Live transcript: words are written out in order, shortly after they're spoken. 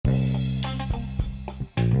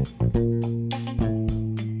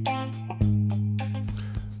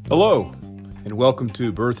Hello, and welcome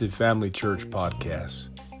to Birthday Family Church Podcast.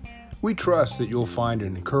 We trust that you'll find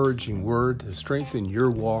an encouraging word to strengthen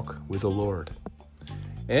your walk with the Lord.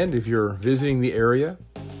 And if you're visiting the area,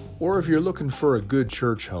 or if you're looking for a good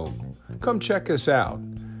church home, come check us out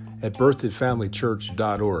at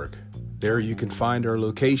birthedfamilychurch.org. There you can find our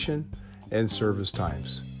location and service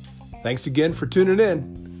times. Thanks again for tuning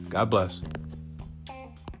in. God bless.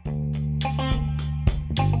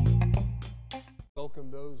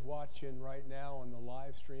 Welcome those watching right now on the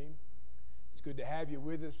live stream. It's good to have you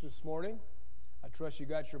with us this morning. I trust you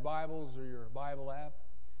got your Bibles or your Bible app.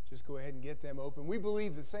 Just go ahead and get them open. We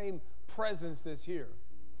believe the same presence that's here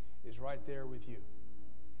is right there with you.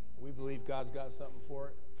 We believe God's got something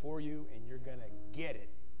for you, and you're going to get it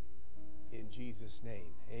in Jesus'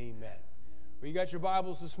 name. Amen. Well, you got your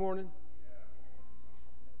Bibles this morning?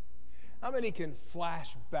 How many can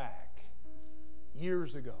flash back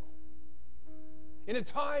years ago in a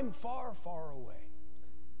time far, far away,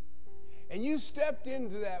 and you stepped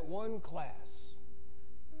into that one class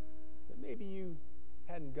that maybe you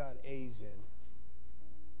hadn't got A's in,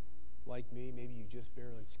 like me? Maybe you just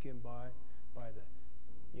barely skimmed by the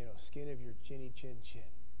skin of your chinny chin chin.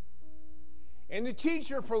 And the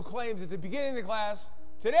teacher proclaims at the beginning of the class,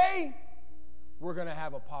 today we're going to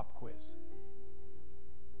have a pop quiz.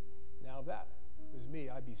 Now if that was me,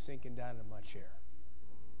 I'd be sinking down in my chair.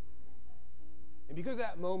 And because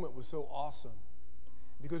that moment was so awesome,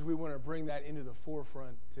 because we want to bring that into the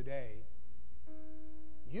forefront today,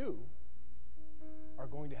 you are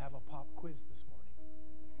going to have a pop quiz this morning.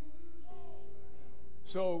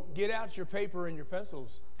 So get out your paper and your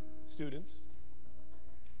pencils, students.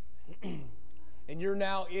 And you're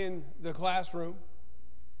now in the classroom,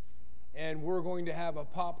 and we're going to have a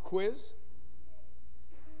pop quiz.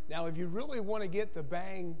 Now, if you really want to get the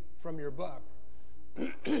bang from your buck,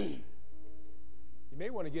 you may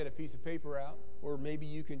want to get a piece of paper out, or maybe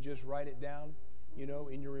you can just write it down,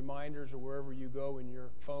 in your reminders or wherever you go in your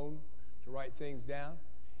phone to write things down.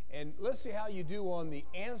 And let's see how you do on the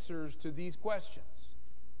answers to these questions.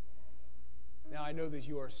 Now, I know that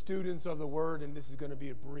you are students of the Word, and this is going to be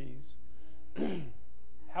a breeze.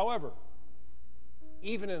 However,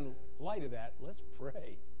 even in light of that, let's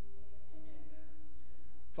pray.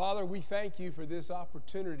 Father, we thank you for this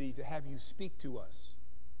opportunity to have you speak to us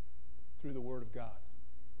through the Word of God.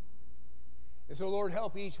 And so, Lord,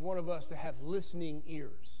 help each one of us to have listening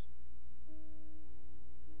ears.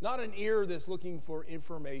 Not an ear that's looking for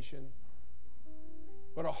information,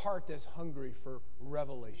 but a heart that's hungry for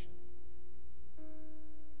revelation.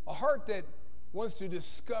 A heart that wants to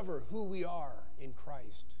discover who we are in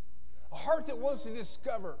Christ. A heart that wants to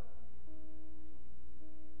discover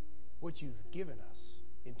what you've given us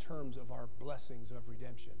in terms of our blessings of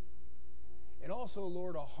redemption. And also,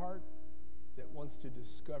 Lord, a heart that wants to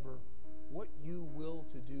discover what you will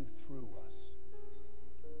to do through us.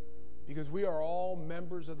 Because we are all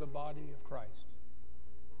members of the body of Christ.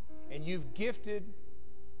 And you've gifted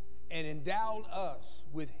and endowed us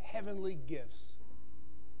with heavenly gifts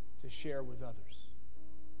to share with others.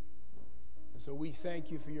 And so we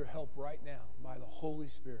thank you for your help right now by the Holy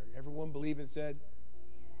Spirit. Everyone believe and said,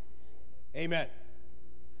 amen.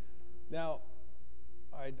 Now,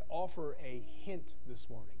 I'd offer a hint this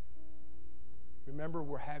morning. Remember,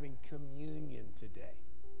 we're having communion today.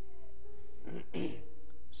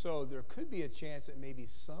 So there could be a chance that maybe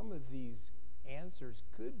some of these answers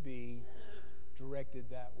could be directed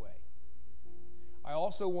that way. I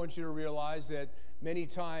also want you to realize that many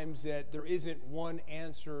times that there isn't one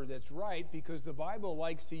answer that's right, because the Bible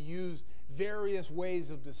likes to use various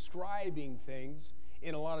ways of describing things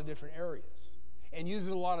in a lot of different areas and uses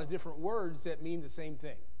a lot of different words that mean the same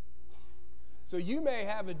thing. So you may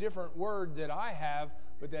have a different word that I have,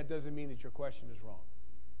 but that doesn't mean that your question is wrong.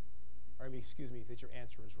 That your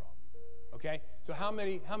answer is wrong. Okay? So how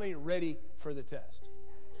many ready for the test?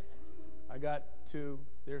 I got 2.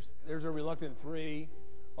 There's a reluctant 3.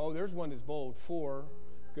 Oh, there's one that's bold. 4.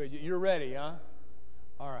 Good. You're ready, huh?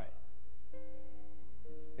 All right.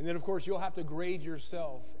 And then, of course, you'll have to grade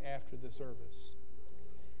yourself after the service.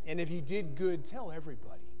 And if you did good, tell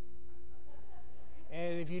everybody.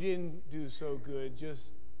 And if you didn't do so good,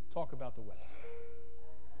 just talk about the weather.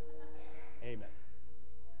 Amen.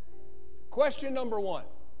 Question number 1.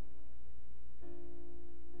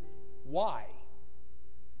 Why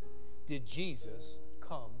did Jesus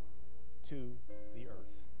come to the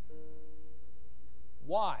earth?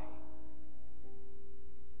 Why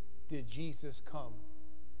did Jesus come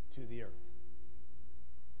to the earth?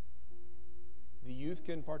 The youth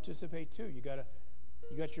can participate too.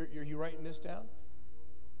 You writing this down?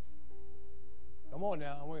 Come on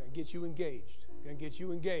now, I'm going to get you engaged. I'm going to get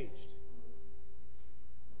you engaged.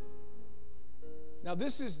 Now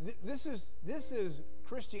this is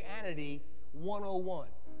Christianity 101.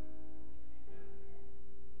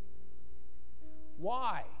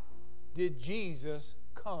 Why did Jesus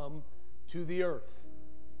come to the earth?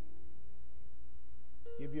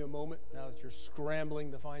 Give you a moment now that you're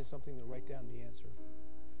scrambling to find something to write down the answer.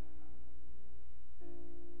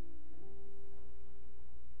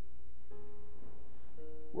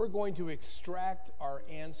 We're going to extract our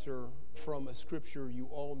answer from a scripture you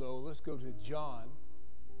all know. Let's go to John.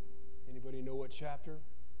 Anybody know what chapter?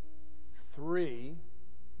 3,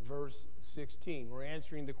 verse 16. We're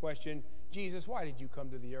answering the question, Jesus, why did you come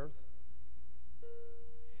to the earth?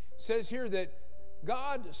 It says here that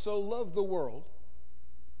God so loved the world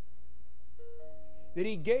that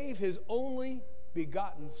he gave his only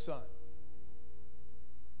begotten Son,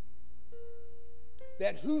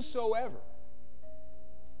 that whosoever,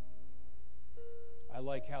 I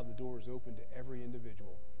like how the door is open to every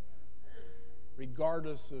individual,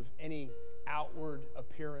 regardless of any outward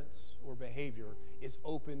appearance or behavior, is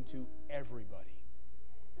open to everybody.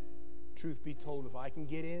 Truth be told, if I can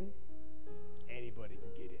get in, anybody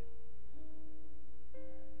can get in.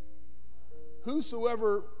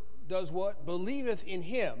 Whosoever does what? Believeth in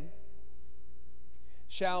him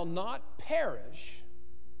shall not perish,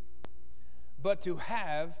 but to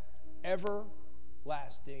have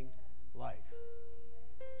everlasting life.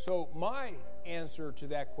 So my answer to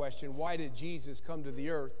that question, why did Jesus come to the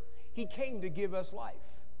earth? He came to give us life.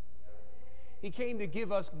 He came to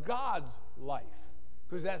give us God's life,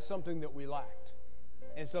 because that's something that we lacked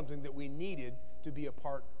and something that we needed to be a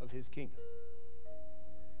part of his kingdom.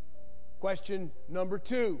 Question number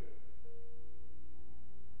 2.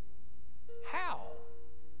 How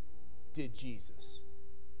did Jesus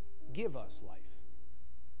give us life?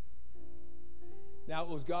 Now, it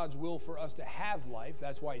was God's will for us to have life.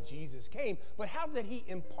 That's why Jesus came. But how did he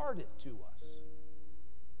impart it to us?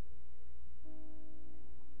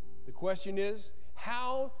 The question is,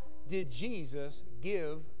 how did Jesus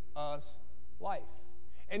give us life?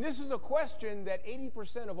 And this is a question that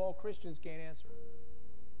 80% of all Christians can't answer.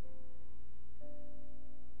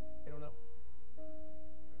 They don't know.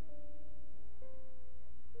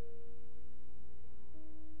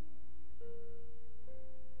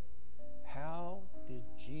 How did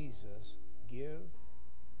Jesus give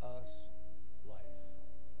us life?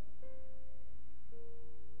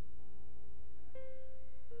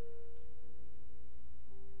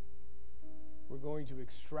 We're going to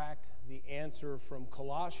extract the answer from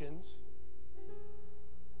Colossians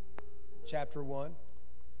chapter 1.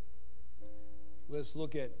 Let's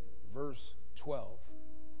look at verse 12.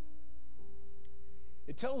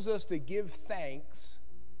 It tells us to give thanks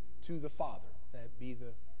to the Father, that be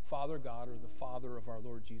the Father God or the Father of our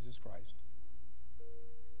Lord Jesus Christ,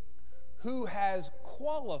 who has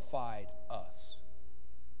qualified us.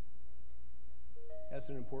 That's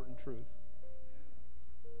an important truth.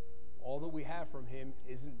 All that we have from him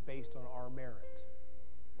isn't based on our merit.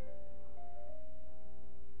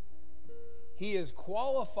 He has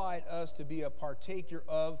qualified us to be a partaker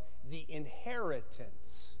of the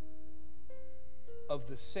inheritance of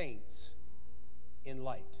the saints in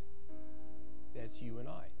light. That's you and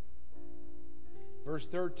I. Verse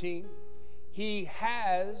 13, he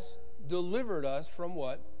has delivered us from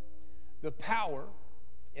what? The power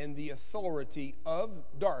and the authority of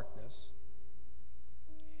darkness.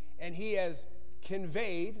 And he has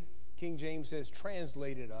conveyed, King James says,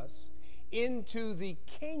 translated us, into the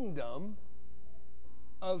kingdom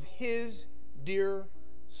of his dear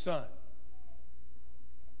Son.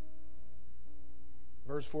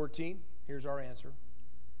 Verse 14, here's our answer.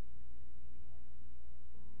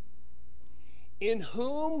 In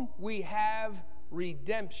whom we have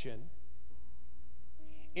redemption,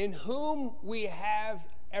 in whom we have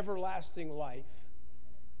everlasting life,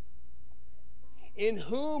 in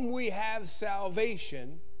whom we have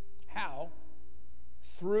salvation. How?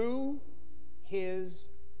 Through his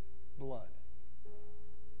blood,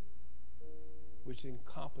 which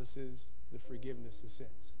encompasses the forgiveness of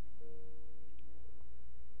sins.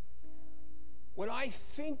 When I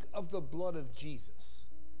think of the blood of Jesus,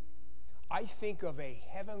 I think of a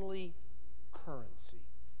heavenly currency.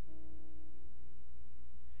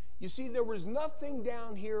 You see, there was nothing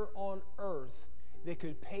down here on earth that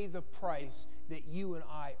could pay the price that you and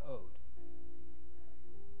I owed.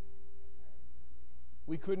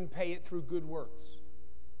 We couldn't pay it through good works.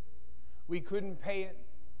 We couldn't pay it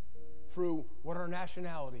through what our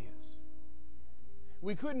nationality is.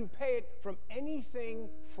 We couldn't pay it from anything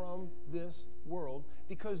from this world,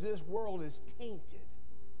 because this world is tainted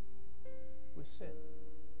with sin.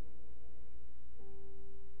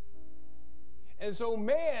 And so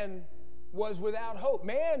man was without hope.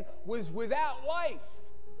 Man was without life,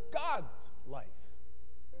 God's life.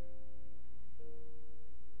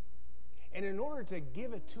 And in order to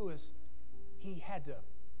give it to us, he had to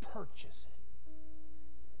purchase it.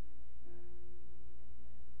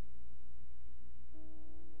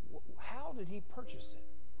 How did he purchase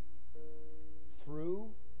it? Through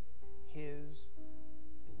his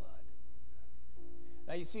blood.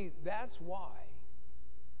 Now you see, that's why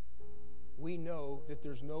we know that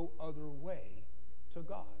there's no other way to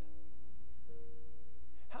God.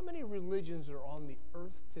 How many religions are on the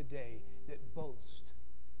earth today that boast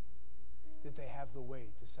that they have the way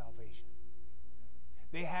to salvation?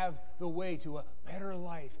 They have the way to a better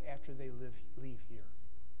life after they leave here.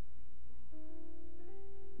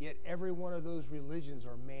 Yet every one of those religions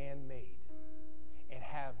are man-made and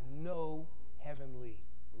have no heavenly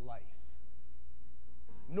life,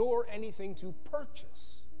 nor anything to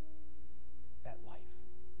purchase that life.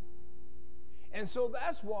 And so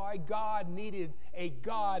that's why God needed a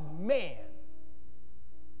God-man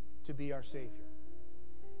to be our Savior.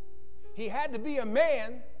 He had to be a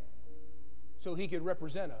man so he could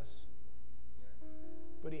represent us,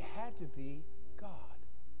 but he had to be God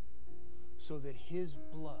so that his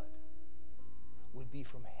blood would be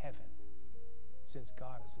from heaven, since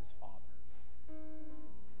God is his Father.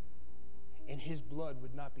 And his blood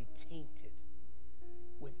would not be tainted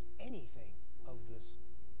with anything of this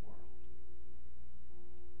world.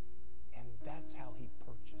 And that's how he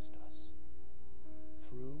purchased us,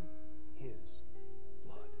 through his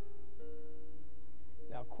blood.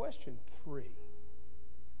 Now, question 3.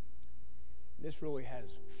 This really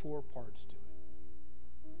has 4 parts to it.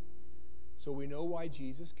 So we know why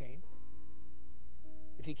Jesus came.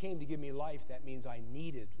 If he came to give me life, that means I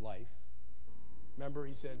needed life. Remember,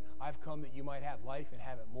 he said, I've come that you might have life and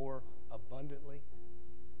have it more abundantly.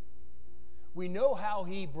 We know how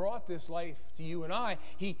he brought this life to you and I.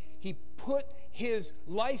 He put his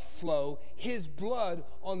life flow, his blood,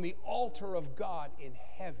 on the altar of God in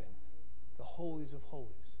heaven, the holies of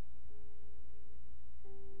holies.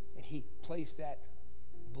 And he placed that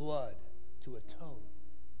blood to atone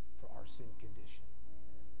for our sin condition.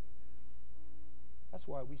 That's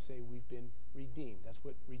why we say we've been redeemed. That's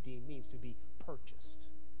what redeemed means, to be purchased,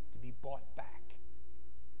 to be bought back.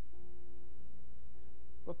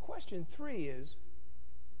 But question 3 is,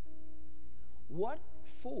 what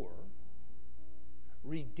 4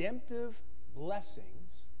 redemptive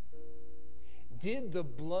blessings did the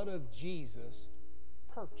blood of Jesus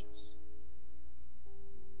purchase?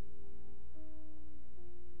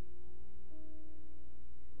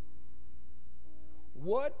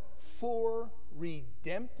 What 4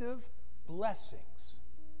 redemptive blessings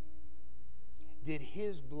did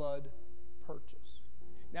his blood purchase?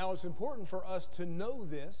 Now, it's important for us to know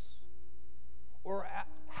this, or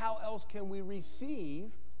how else can we receive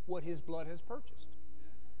what his blood has purchased?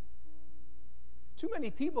 Too many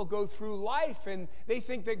people go through life and they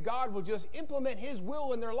think that God will just implement his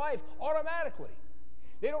will in their life automatically.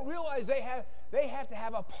 They don't realize they have to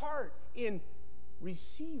have a part in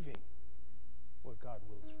receiving what God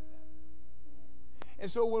wills for them. And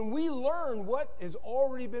so when we learn what has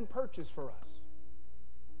already been purchased for us,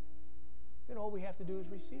 then all we have to do is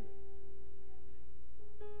receive it.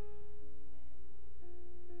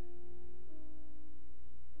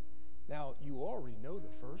 Now, you already know the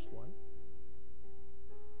first one,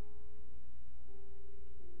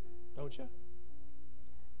 don't you?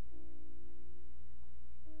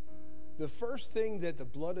 The first thing that the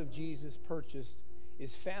blood of Jesus purchased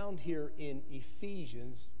is found here in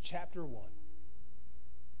Ephesians chapter 1,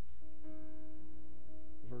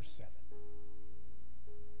 verse 7.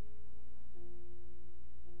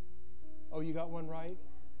 Oh, you got one right?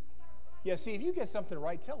 Yeah, see, if you get something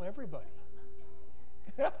right, tell everybody.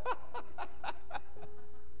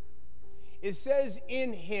 It says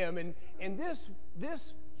in him, and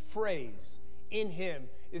this phrase, in him,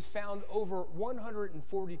 is found over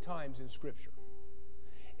 140 times in Scripture.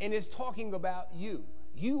 And it's talking about you.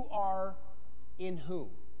 You are in whom?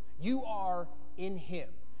 You are in him.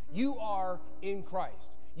 You are in Christ.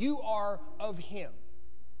 You are of him.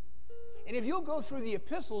 And if you'll go through the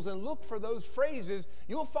epistles and look for those phrases,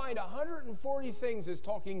 you'll find 140 things that's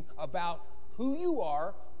talking about who you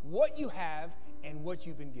are, what you have, and what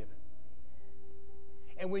you've been given.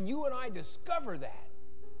 And when you and I discover that,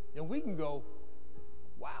 then we can go,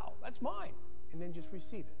 wow, that's mine, and then just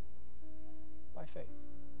receive it by faith.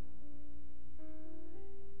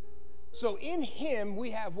 So in him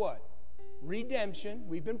we have what? Redemption.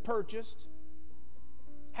 We've been purchased.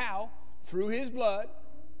 How? Through his blood.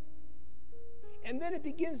 And then it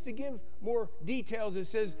begins to give more details. It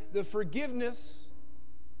says, the forgiveness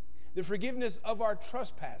of our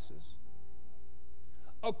trespasses,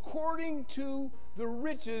 according to the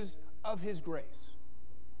riches of his grace.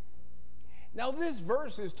 Now, this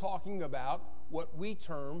verse is talking about what we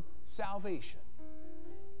term salvation.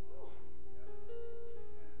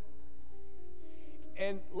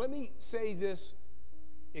 And let me say this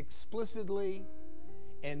explicitly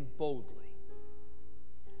and boldly.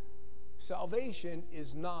 Salvation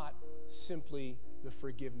is not simply the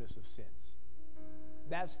forgiveness of sins.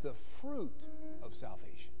 That's the fruit of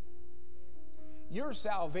salvation. Your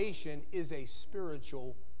salvation is a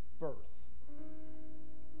spiritual birth.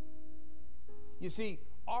 You see,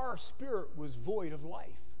 our spirit was void of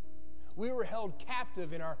life. We were held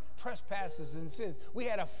captive in our trespasses and sins. We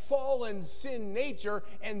had a fallen sin nature,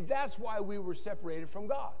 and that's why we were separated from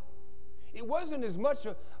God. It wasn't as much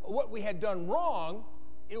what we had done wrong,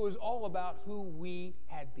 it was all about who we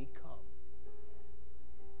had become.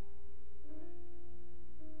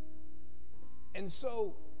 And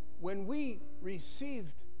so, when we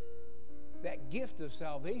received that gift of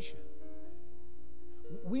salvation,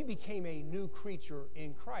 we became a new creature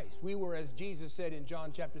in Christ. We were, as Jesus said in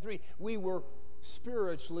John chapter 3, we were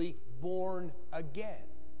spiritually born again.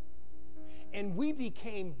 And we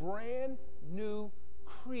became brand new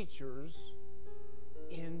creatures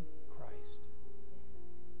in Christ.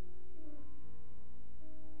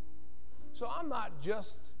 So I'm not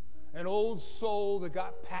just an old soul that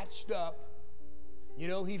got patched up. You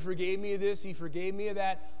know, he forgave me of this, he forgave me of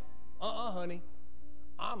that. Honey.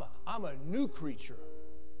 I'm a new creature.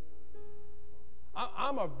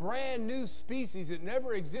 I'm a brand new species that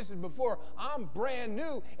never existed before. I'm brand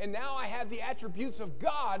new, and now I have the attributes of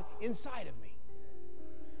God inside of me.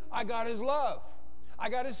 I got his love. I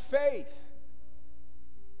got his faith.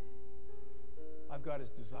 I've got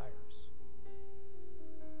his desires.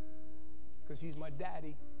 Because he's my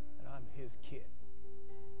daddy, and I'm his kid.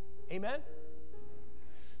 Amen?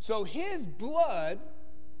 So his blood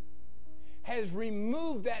has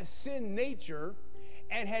removed that sin nature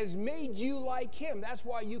and has made you like him. That's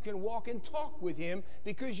why you can walk and talk with him,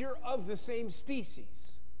 because you're of the same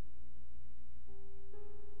species.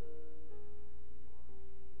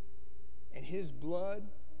 And his blood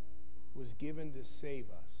was given to save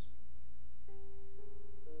us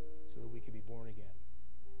so that we could be born again.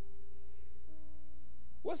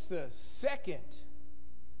 What's the second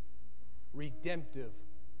redemptive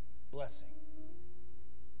blessing?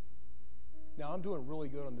 Now, I'm doing really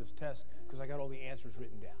good on this test because I got all the answers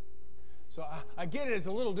written down. So I get it, it's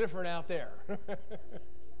a little different out there.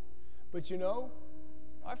 But you know,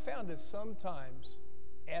 I found that sometimes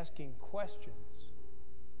asking questions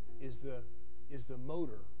is the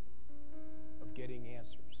motor of getting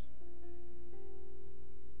answers.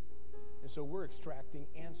 And so we're extracting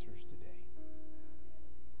answers today.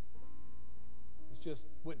 It's just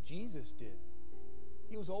what Jesus did.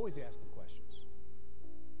 He was always asking questions.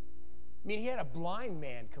 I mean, he had a blind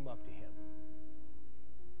man come up to him.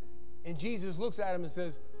 And Jesus looks at him and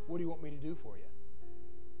says, "What do you want me to do for you?"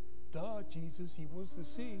 Duh, Jesus, he wants to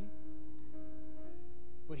see.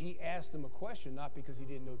 But he asked him a question, not because he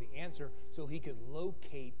didn't know the answer, so he could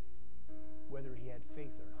locate whether he had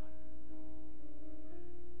faith or not.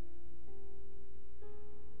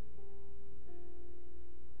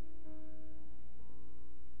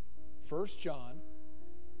 First John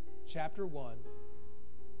chapter 1,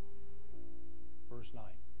 verse 9.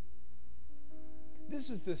 This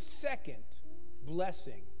is the second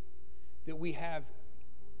blessing that we have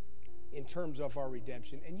in terms of our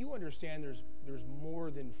redemption. And you understand there's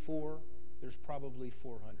more than four. There's probably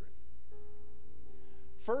 400.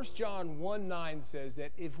 1 John 1:9 says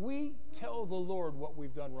that if we tell the Lord what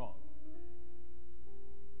we've done wrong,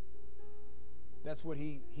 that's what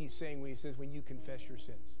he's saying when he says, when you confess your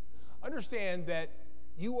sins. Understand that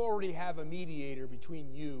you already have a mediator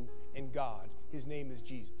between you and God. His name is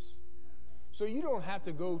Jesus. So you don't have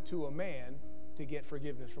to go to a man to get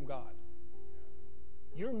forgiveness from God.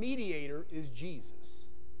 Your mediator is Jesus.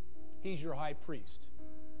 He's your high priest.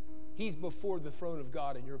 He's before the throne of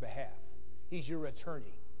God on your behalf. He's your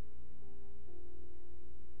attorney.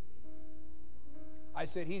 I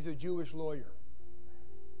said he's a Jewish lawyer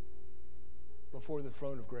before the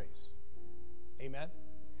throne of grace. Amen?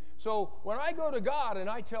 So when I go to God and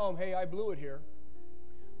I tell him, hey, I blew it here,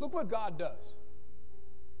 look what God does.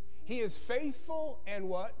 He is faithful and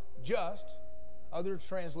what? Just. Other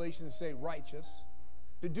translations say righteous.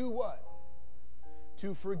 To do what?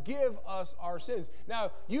 To forgive us our sins.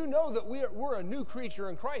 Now, you know that we're a new creature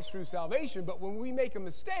in Christ through salvation, but when we make a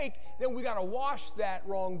mistake, then we got to wash that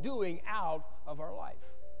wrongdoing out of our life.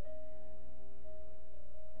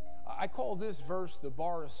 I call this verse the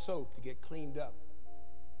bar of soap to get cleaned up.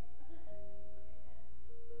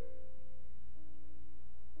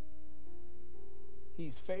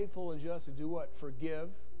 He's faithful and just to do what? Forgive.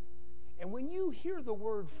 And when you hear the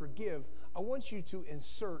word forgive, I want you to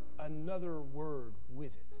insert another word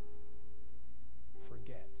with it.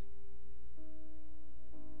 Forget.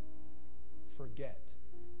 Forget.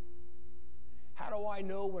 How do I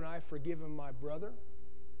know when I've forgiven my brother?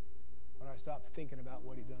 When I stop thinking about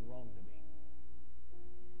what he done wrong to me.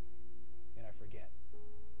 And I forget.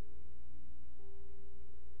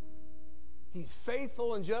 He's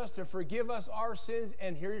faithful and just to forgive us our sins.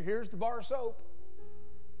 And here's the bar of soap.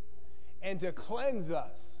 And to cleanse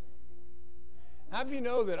us. How do you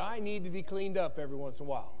know that I need to be cleaned up every once in a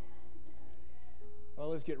while? Well,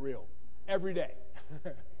 let's get real. Every day.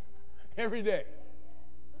 Every day.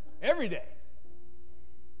 Every day.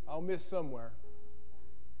 I'll miss somewhere.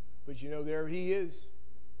 But you know, there he is.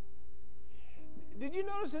 Did you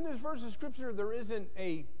notice in this verse of Scripture there isn't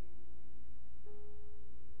a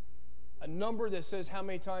number that says how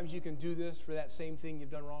many times you can do this for that same thing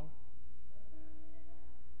you've done wrong?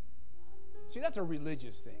 See, that's a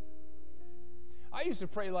religious thing. I used to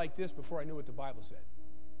pray like this before I knew what the Bible said.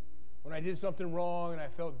 When I did something wrong and I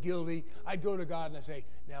felt guilty, I'd go to God and I'd say,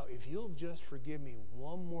 now, if you'll just forgive me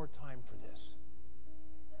one more time for this,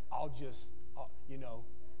 I'll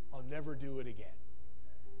never do it again.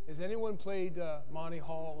 Has anyone played Monty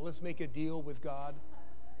Hall? Let's make a deal with God.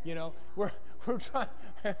 You know, we're trying,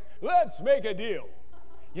 let's make a deal.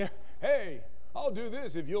 Yeah, hey, I'll do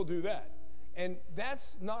this if you'll do that. And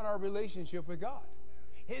that's not our relationship with God.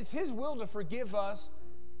 It's His will to forgive us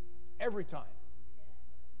every time.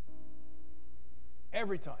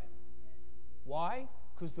 Every time. Why?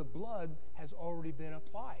 Because the blood has already been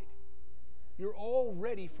applied. You're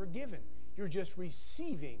already forgiven. You're just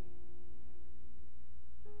receiving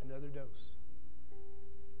another dose.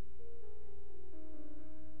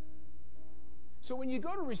 So when you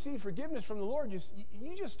go to receive forgiveness from the Lord,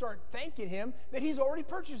 you just start thanking Him that He's already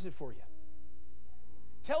purchased it for you.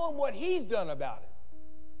 Tell Him what He's done about it.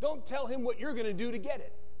 Don't tell Him what you're going to do to get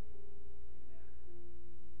it.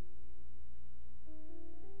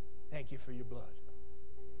 Thank you for your blood.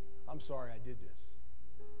 I'm sorry I did this.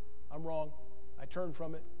 I'm wrong. I turned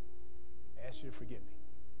from it. I ask you to forgive me.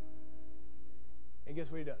 And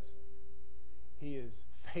guess what He does? He is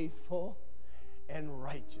faithful and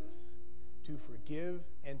righteous to forgive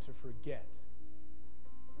and to forget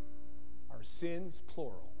our sins,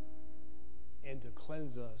 plural, and to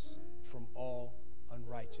cleanse us from all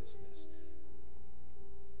unrighteousness.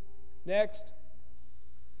 Next,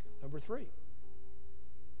 number 3.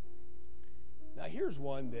 Now here's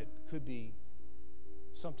one that could be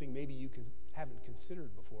something maybe you haven't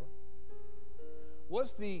considered before.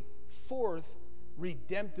 What's the 4th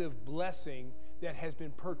redemptive blessing that has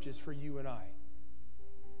been purchased for you and I?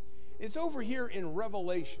 It's over here in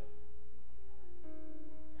Revelation.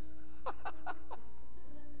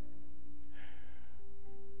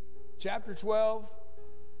 Chapter 12,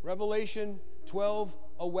 Revelation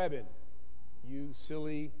 12:11. You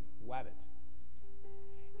silly wabbit.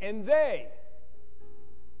 And they,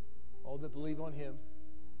 all that believe on Him,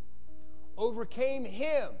 overcame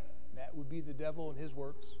him. That would be the devil and his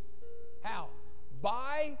works. How?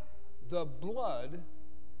 By the blood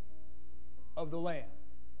of the Lamb.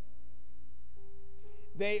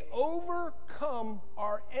 They overcome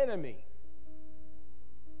our enemy.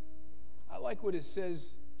 I like what it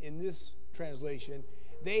says in this translation.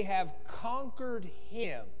 They have conquered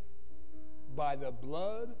him by the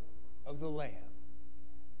blood of the Lamb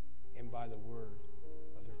and by the word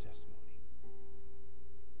of their testimony.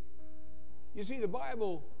 You see, the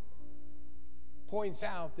Bible points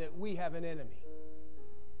out that we have an enemy.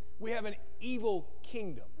 We have an evil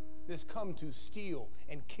kingdom that's come to steal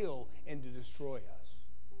and kill and to destroy us.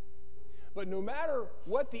 But no matter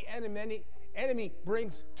what the enemy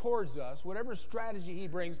brings towards us, whatever strategy he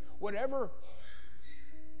brings, whatever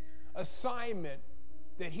assignment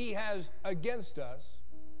that he has against us,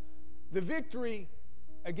 the victory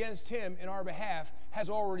against him in our behalf has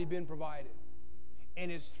already been provided. And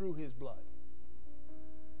it's through his blood.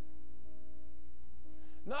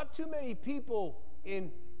 Not too many people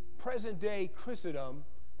in present-day Christendom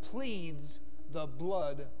pleads the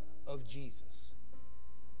blood of Jesus.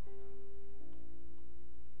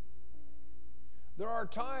 There are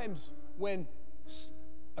times when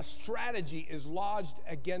a strategy is lodged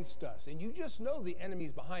against us, and you just know the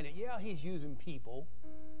enemy's behind it. Yeah, he's using people,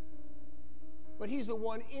 but he's the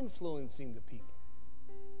one influencing the people.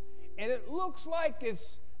 And it looks like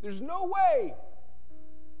there's no way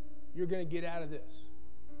you're going to get out of this.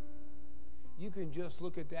 you can just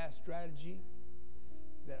look at that strategy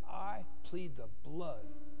that I plead the blood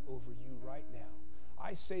over you right now.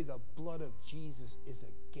 I say the blood of Jesus is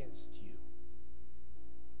against you.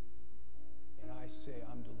 And I say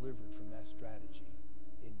I'm delivered from that strategy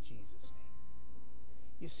in Jesus' name.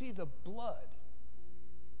 You see, the blood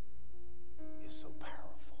is so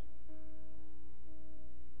powerful.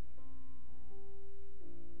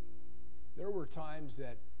 There were times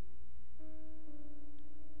that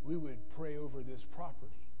we would pray over this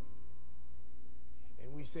property.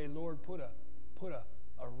 And we say, Lord, put a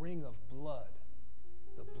ring of blood,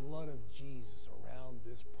 the blood of Jesus around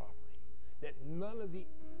this property, that none of the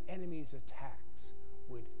enemy's attacks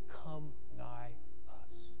would come nigh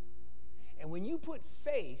us. And when you put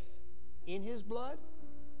faith in his blood,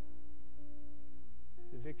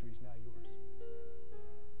 the victory is now yours.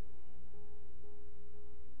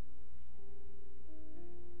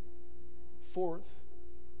 Fourth,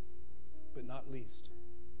 but not least,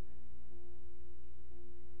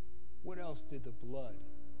 what else did the blood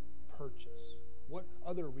purchase? What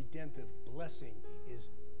other redemptive blessing is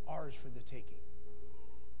ours for the taking?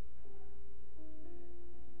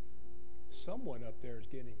 Someone up there is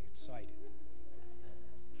getting excited.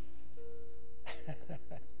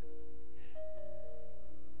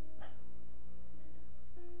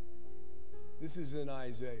 This is in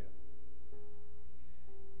Isaiah.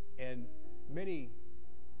 And many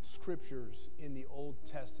scriptures in the Old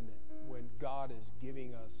Testament, when God is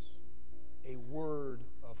giving us a word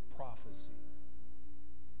of prophecy,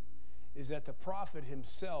 is that the prophet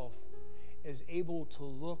himself is able to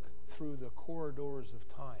look through the corridors of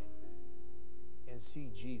time and see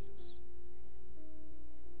Jesus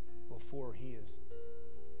before he has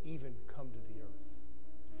even come to the earth.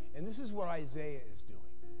 And this is what Isaiah is doing.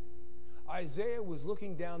 Isaiah was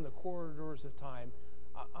looking down the corridors of time.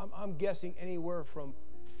 I'm guessing anywhere from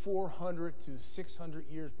 400 to 600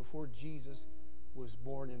 years before Jesus was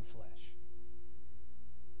born in flesh.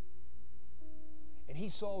 And he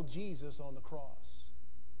saw Jesus on the cross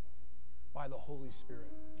by the Holy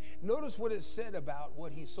Spirit. Notice what it said about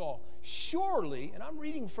what he saw. Surely, and I'm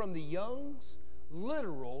reading from the Young's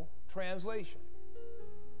literal translation,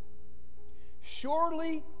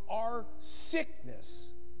 surely our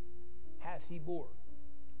sickness hath he bore.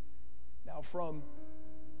 Now from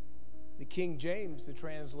the King James, the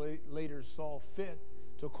translators saw fit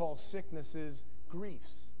to call sicknesses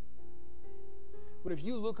griefs. But if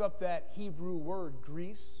you look up that Hebrew word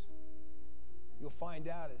griefs, you'll find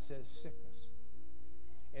out it says sickness.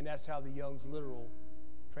 And that's how the Young's literal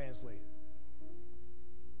translated.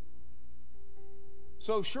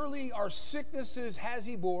 So surely our sicknesses has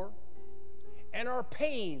he bore, and our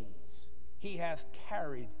pains he hath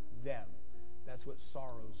carried them. That's what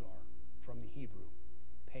sorrows are from the Hebrew,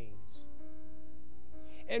 pains.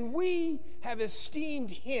 And we have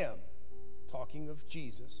esteemed him, talking of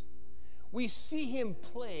Jesus, we see him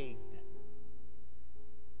plagued.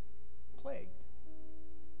 Plagued.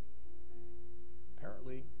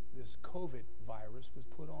 Apparently, this COVID virus was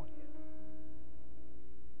put on him.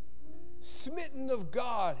 Smitten of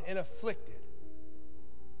God and afflicted.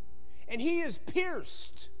 And he is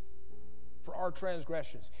pierced for our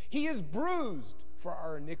transgressions. He is bruised for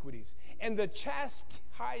our iniquities. And the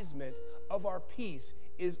chastisement of our peace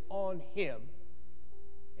is on him.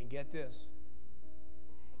 And get this.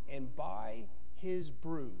 And by his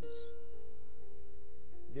bruise,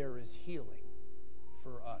 there is healing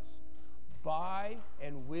for us. By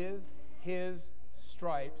and with his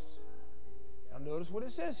stripes. Now notice what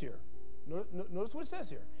it says here. Notice what it says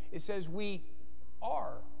here. It says we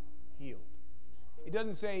are healed. It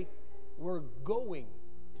doesn't say we're going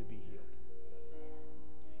to be healed.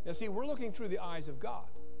 Now see, we're looking through the eyes of God.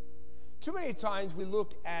 Too many times we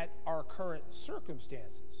look at our current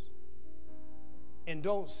circumstances and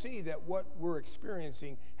don't see that what we're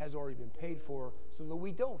experiencing has already been paid for so that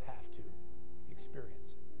we don't have to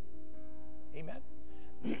experience it.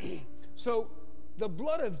 Amen? So the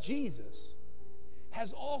blood of Jesus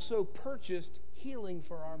has also purchased healing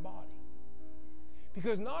for our body.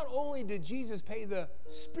 Because not only did Jesus pay the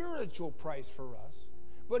spiritual price for us,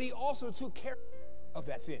 but he also took care of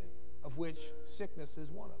that sin, of which sickness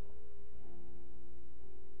is one of them.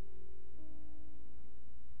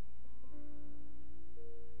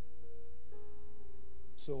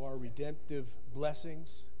 So our redemptive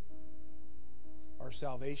blessings are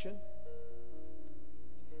salvation.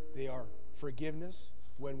 They are forgiveness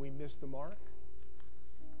when we miss the mark.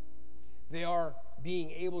 They are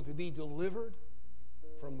being able to be delivered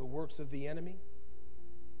from the works of the enemy.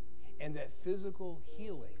 And that physical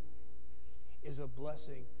healing is a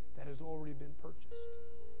blessing that has already been purchased.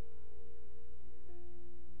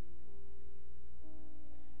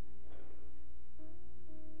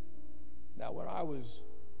 Now,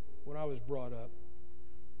 when I was brought up,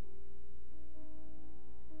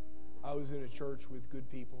 I was in a church with good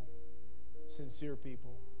people, sincere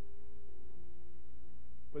people,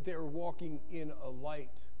 but they were walking in a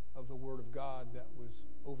light of the Word of God that was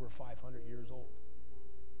over 500 years old.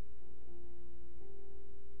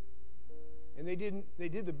 And they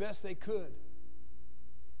did the best they could.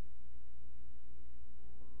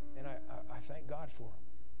 And I thank God for them.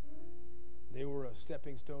 They were a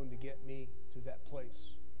stepping stone to get me to that place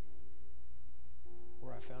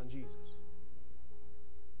where I found Jesus.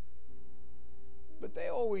 But they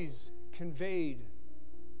always conveyed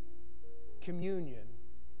communion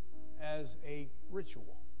as a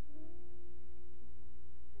ritual.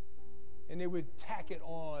 And they would tack it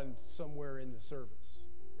on somewhere in the service.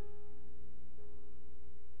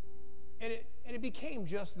 And it became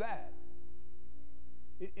just that.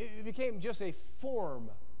 It became just a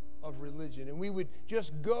form of religion. And we would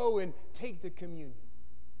just go and take the communion.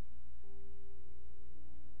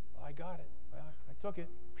 I got it. I took it.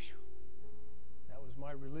 Whew. That was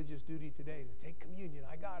my religious duty today, to take communion.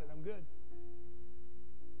 I got it. I'm good.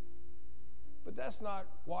 But that's not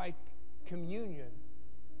why communion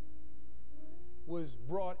was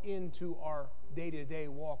brought into our day-to-day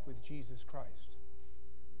walk with Jesus Christ.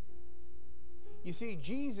 You see,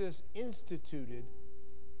 Jesus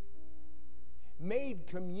made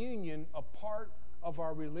communion a part of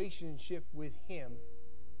our relationship with Him,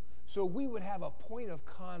 so we would have a point of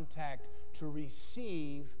contact to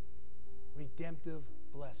receive redemptive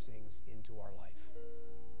blessings into our life.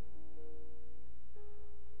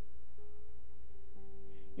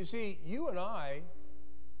 You see, you and I,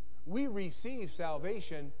 we receive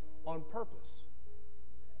salvation on purpose.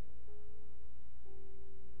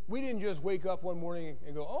 We didn't just wake up one morning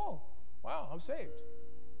and go, oh, wow, I'm saved.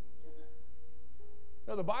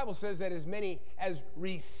 No, the Bible says that as many as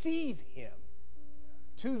receive Him,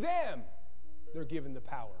 to them they're given the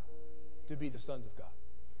power to be the sons of God.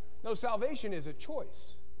 No, salvation is a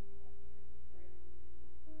choice.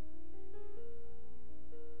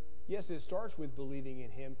 Yes, it starts with believing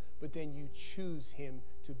in Him, but then you choose Him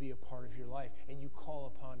to be a part of your life, and you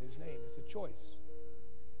call upon His name. It's a choice.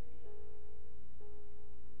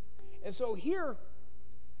 And so here,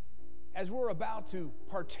 as we're about to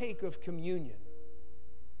partake of communion,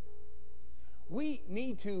 we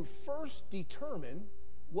need to first determine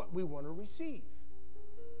what we want to receive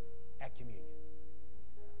at communion.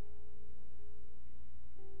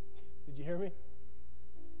 Did you hear me?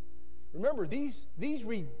 Remember, these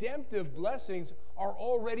redemptive blessings are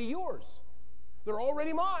already yours. They're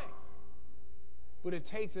already mine. But it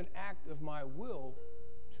takes an act of my will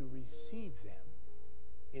to receive them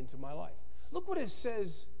into my life. Look what it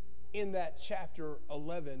says in that chapter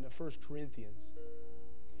 11 of 1 Corinthians.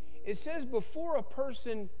 It says before a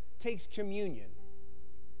person takes communion,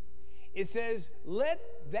 it says, let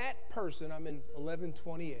that person, I'm in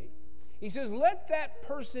 11:28, he says, let that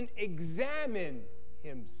person examine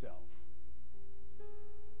himself.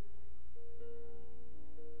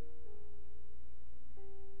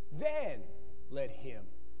 Then let him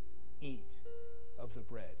eat of the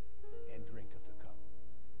bread and drink of the cup.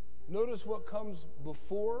 Notice what comes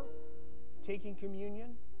before taking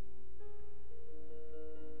communion.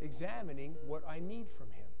 Examining what I need from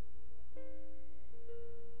Him.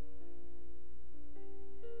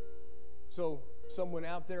 So, someone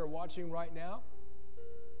out there watching right now,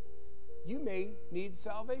 you may need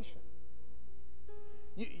salvation.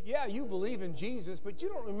 You believe in Jesus, but you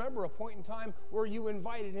don't remember a point in time where you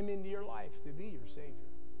invited Him into your life to be your Savior.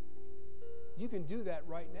 You can do that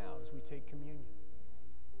right now as we take communion.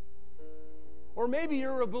 Or maybe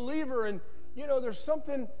you're a believer and there's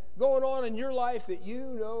something going on in your life that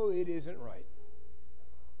it isn't right.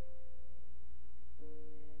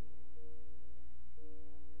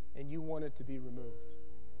 And you want it to be removed.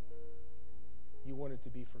 You want it to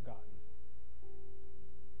be forgotten.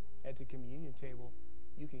 At the communion table,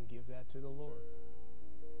 you can give that to the Lord.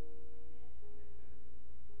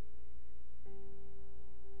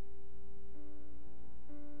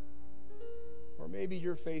 Or maybe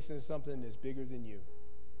you're facing something that's bigger than you.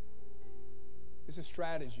 It's a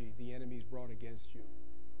strategy the enemy's brought against you.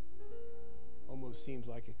 Almost seems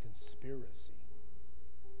like a conspiracy.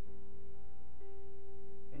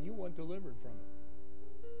 And you want delivered from it.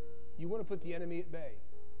 You want to put the enemy at bay.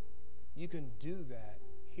 You can do that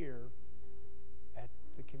here at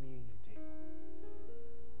the communion table.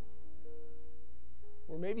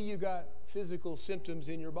 Or maybe you got physical symptoms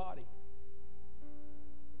in your body.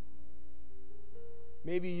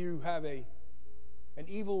 Maybe you have an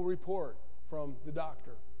evil report from the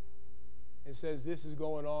doctor. and says this is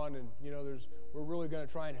going on, and we're really going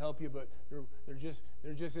to try and help you, but there just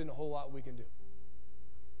isn't a whole lot we can do.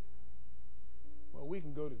 Well, we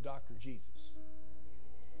can go to Dr. Jesus.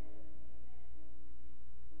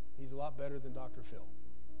 He's a lot better than Dr. Phil.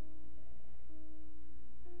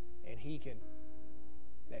 And he can,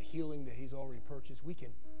 that healing that he's already purchased, we can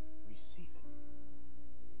receive it.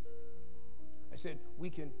 I said, we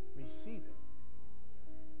can receive it.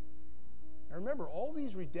 Now remember, all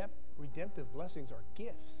these redemptive blessings are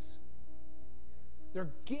gifts.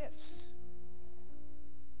 They're gifts.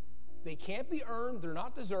 They can't be earned. They're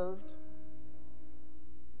not deserved.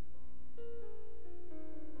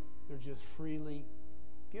 They're just freely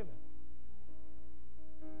given.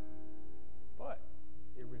 But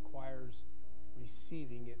it requires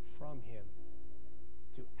receiving it from him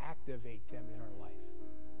to activate them in our life.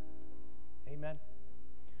 Amen.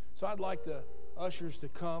 So I'd like the ushers to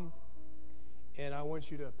come, and I want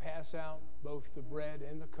you to pass out both the bread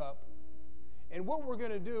and the cup. And what we're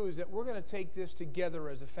going to do is that we're going to take this together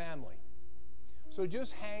as a family. So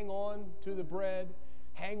just hang on to the bread,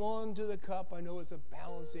 hang on to the cup. I know it's a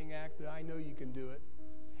balancing act, but I know you can do it.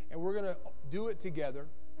 And we're going to do it together.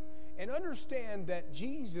 And understand that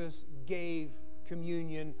Jesus gave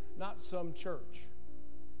communion, not some church.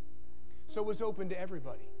 So it's open to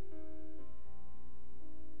everybody.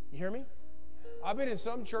 You hear me? I've been in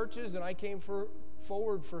some churches and I came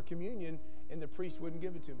forward for communion and the priest wouldn't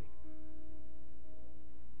give it to me.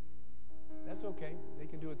 That's okay. They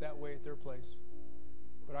can do it that way at their place.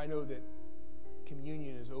 But I know that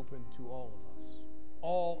communion is open to all of us.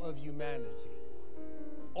 All of humanity.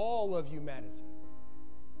 All of humanity.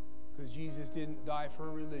 Because Jesus didn't die for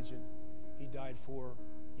a religion. He died for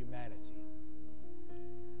humanity.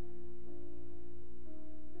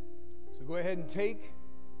 So go ahead and take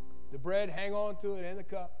the bread, hang on to it, and the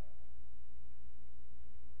cup.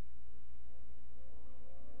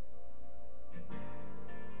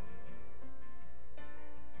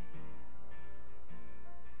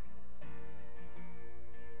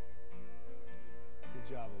 Good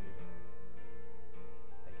job, Alita.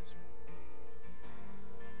 Thank you, sir. Thanks, man.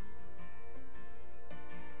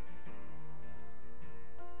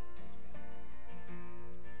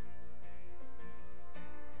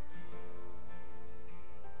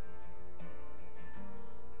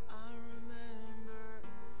 I remember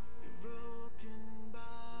your broken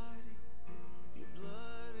body, your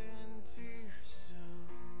blood and tears so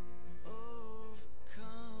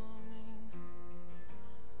overcoming.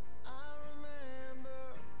 I remember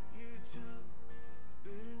you took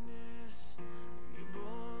bitterness, you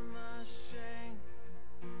bore my shame,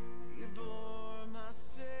 you bore my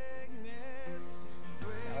sickness.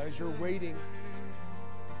 Now, as you're waiting,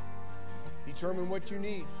 determine what you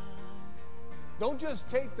need. Don't just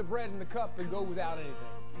take the bread and the cup and go without anything.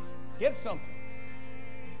 Get something.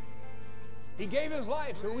 He gave his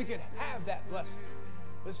life so we could have that blessing.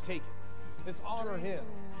 Let's take it. Let's honor him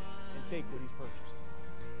and take what he's purchased.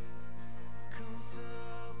 Come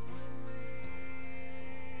sup with me.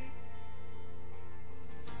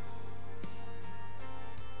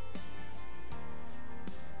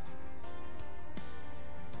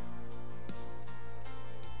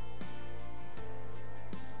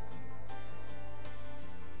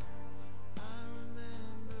 I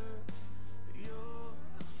remember your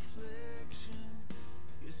affliction,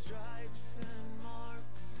 your stripes and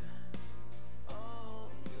marks, and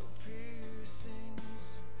all your piercings.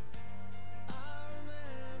 I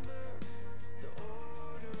remember the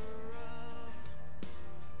order of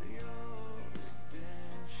your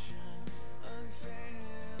redemption,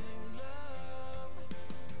 unfailing love.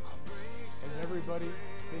 I'll break Has everybody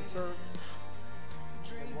been served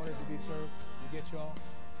and wanted to be served? You get y'all?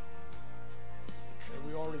 And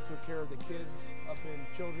we already took care of the kids up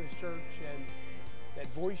in Children's Church, and that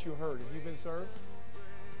voice you heard, have you been served?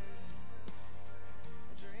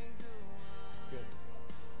 Good.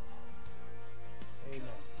 Amen.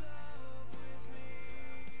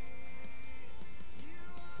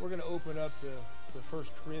 We're going to open up to 1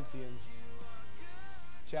 Corinthians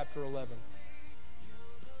chapter 11.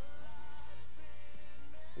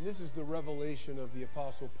 And this is the revelation of the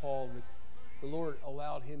Apostle Paul that the Lord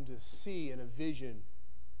allowed him to see in a vision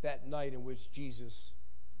that night in which Jesus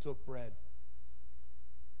took bread.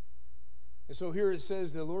 And so here it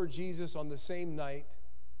says, the Lord Jesus, on the same night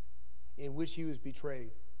in which he was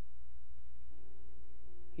betrayed,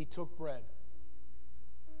 he took bread.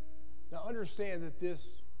 Now understand that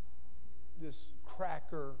this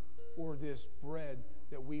cracker or this bread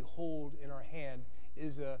that we hold in our hand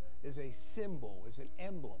is a symbol, is an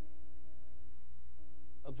emblem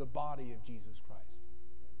of the body of Jesus Christ.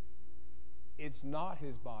 It's not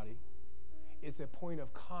his body. it's a point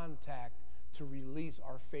of contact to release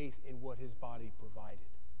our faith in what his body provided.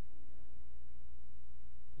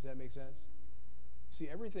 Does that make sense? See,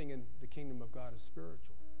 everything in the kingdom of God is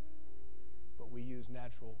spiritual, but we use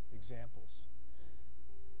natural examples.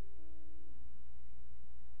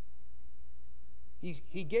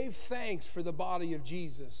 He gave thanks for the body of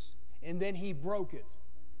Jesus, and then he broke it.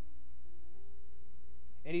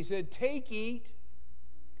 And he said, "Take, eat,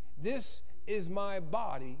 this is my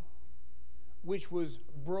body, which was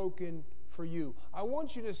broken for you." I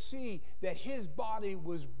want you to see that his body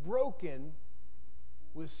was broken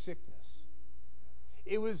with sickness.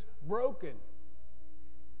 It was broken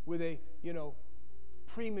with a,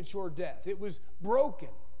 premature death. It was broken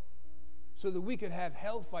so that we could have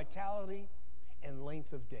health, vitality, and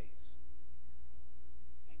length of days.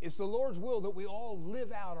 It's the Lord's will that we all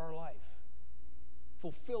live out our life,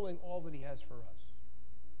 fulfilling all that he has for us.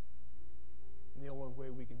 And the only way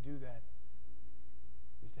we can do that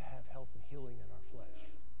is to have health and healing in our flesh.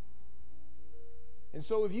 And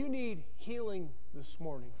so if you need healing this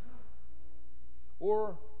morning,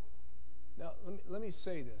 or, now let me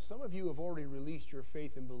say this. Some of you have already released your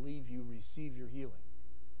faith and believe you receive your healing.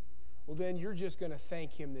 Well, then you're just going to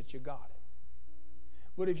thank him that you got it.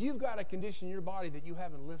 But if you've got a condition in your body that you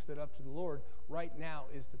haven't lifted up to the Lord, right now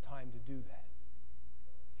is the time to do that.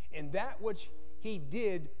 And that which he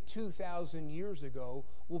did 2,000 years ago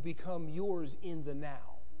will become yours in the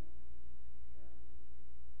now.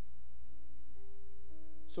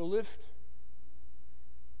 So lift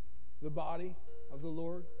the body of the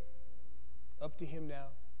Lord up to him now.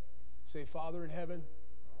 Say, "Father in heaven,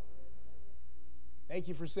 thank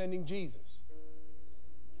you for sending Jesus.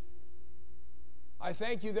 I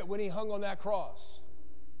thank you that when he hung on that cross,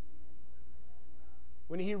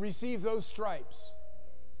 when he received those stripes,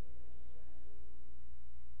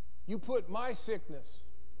 you put my sickness,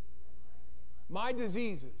 my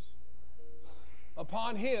diseases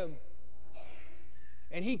upon him,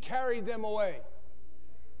 and he carried them away.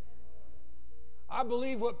 I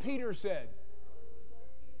believe what Peter said,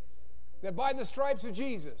 that by the stripes of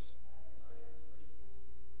Jesus,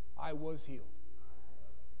 I was healed.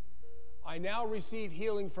 I now receive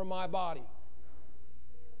healing from my body,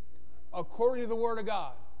 according to the Word of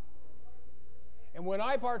God. And when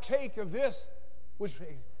I partake of this, which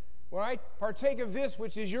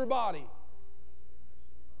is your body,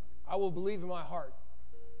 I will believe in my heart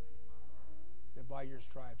that by your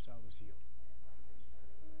stripes I was healed.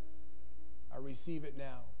 I receive it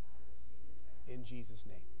now in Jesus'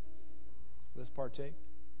 name." Let's partake.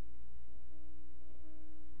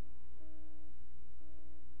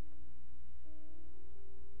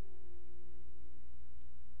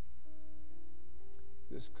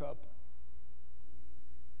 This cup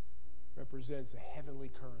represents a heavenly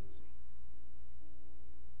currency.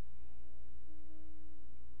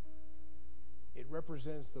 It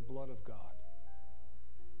represents the blood of God.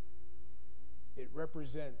 It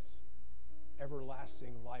represents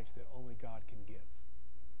everlasting life that only God can give.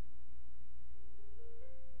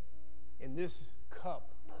 And this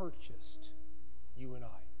cup purchased you and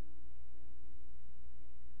I.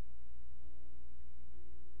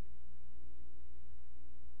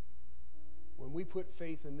 When we put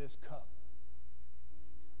faith in this cup,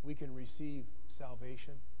 we can receive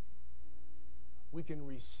salvation. We can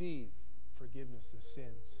receive forgiveness of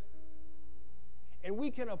sins. And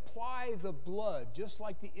we can apply the blood just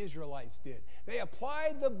like the Israelites did. They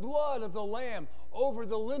applied the blood of the lamb over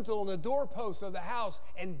the lintel and the doorposts of the house,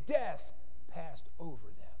 and death passed over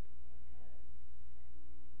them.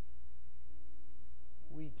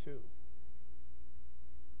 We too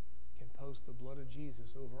can post the blood of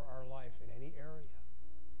Jesus over our life in any area,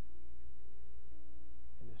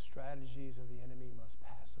 and the strategies of the enemy must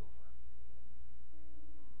pass over.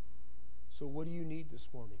 So what do you need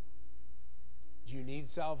this morning? Do you need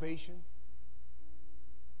salvation?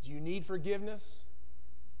 Do you need forgiveness?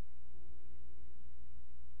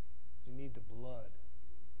 Do you need the blood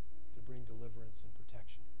to bring deliverance and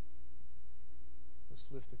protection? Let's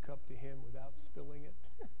lift the cup to him without spilling it.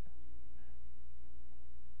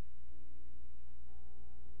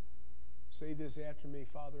 Say this after me.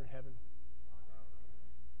 Father in heaven,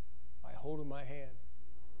 I hold in my hand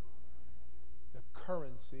the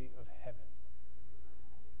currency of heaven,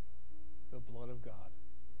 the blood of God.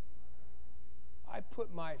 I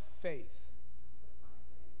put my faith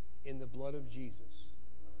in the blood of Jesus.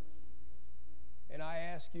 And I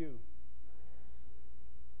ask you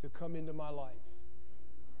to come into my life.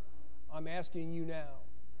 I'm asking you now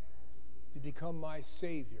to become my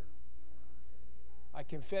Savior. I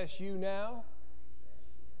confess you now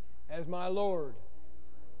as my Lord,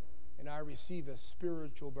 and I receive a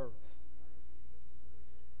spiritual birth.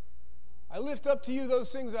 I lift up to you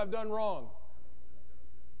those things I've done wrong.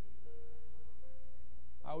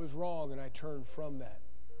 I was wrong and I turned from that.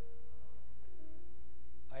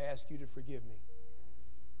 I ask you to forgive me.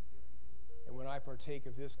 And when I partake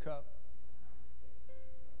of this cup,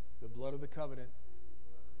 the blood of the covenant,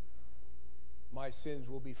 my sins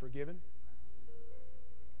will be forgiven.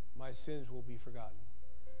 My sins will be forgotten.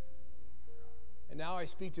 And now I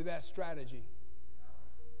speak to that strategy.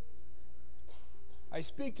 I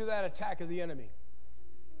speak to that attack of the enemy.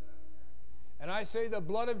 And I say the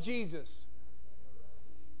blood of Jesus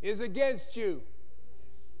is against you.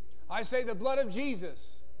 I say the blood of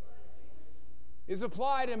Jesus is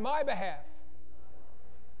applied in my behalf.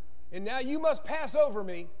 And now you must pass over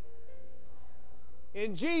me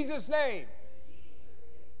in Jesus' name.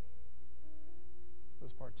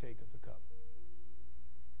 Let's partake of the cup.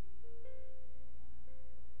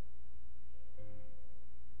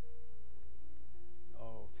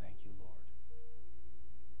 Oh, thank you, Lord.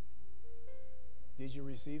 Did you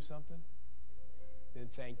receive something? Then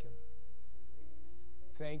thank Him.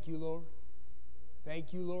 Thank you, Lord.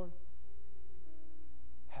 Thank you, Lord.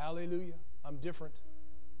 Hallelujah. I'm different.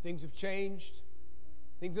 Things have changed.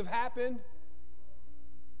 Things have happened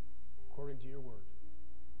according to your word.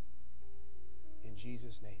 In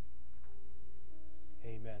Jesus' name,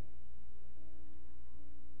 amen.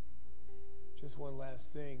 Just one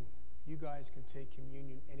last thing. You guys can take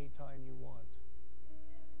communion anytime you want.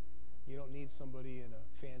 You don't need somebody in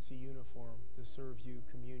a fancy uniform to serve you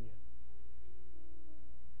communion.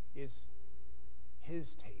 It's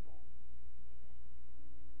His table.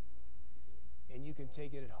 And you can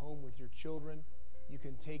take it at home with your children. You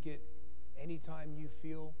can take it anytime you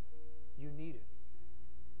feel you need it.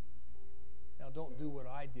 Now, don't do what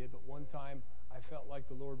I did, but one time I felt like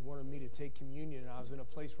the Lord wanted me to take communion, and I was in a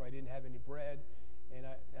place where I didn't have any bread, and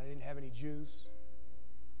I didn't have any juice.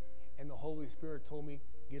 And the Holy Spirit told me,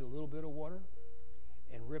 get a little bit of water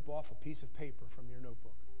and rip off a piece of paper from your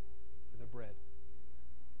notebook for the bread.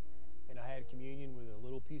 And I had communion with a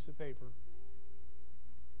little piece of paper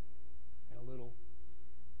and a little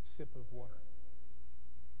sip of water.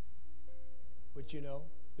 But you know,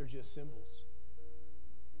 they're just symbols.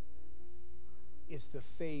 It's the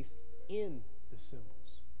faith in the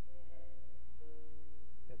symbols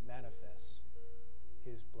that manifests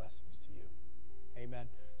His blessings to you. Amen.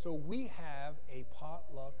 So we have a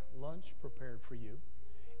potluck lunch prepared for you.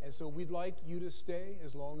 And so we'd like you to stay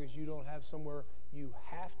as long as you don't have somewhere you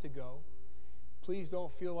have to go. Please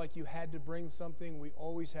don't feel like you had to bring something. We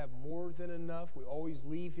always have more than enough. We always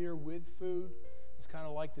leave here with food. It's kind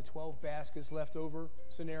of like the 12 baskets left over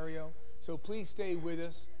scenario. So please stay with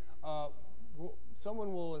us.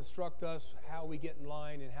 Someone will instruct us how we get in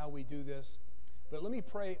line and how we do this. But let me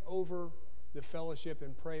pray over the fellowship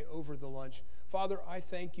and pray over the lunch. Father, I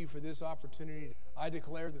thank you for this opportunity. I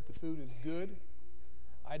declare that the food is good.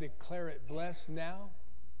 I declare it blessed now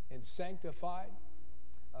and sanctified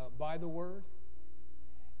by the word.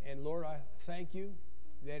 And Lord, I thank you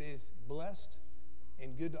that it is blessed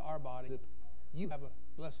and good to our body. You have a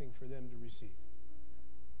blessing for them to receive.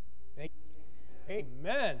 Thank you.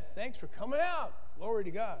 Amen. Thanks for coming out. Glory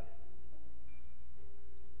to God.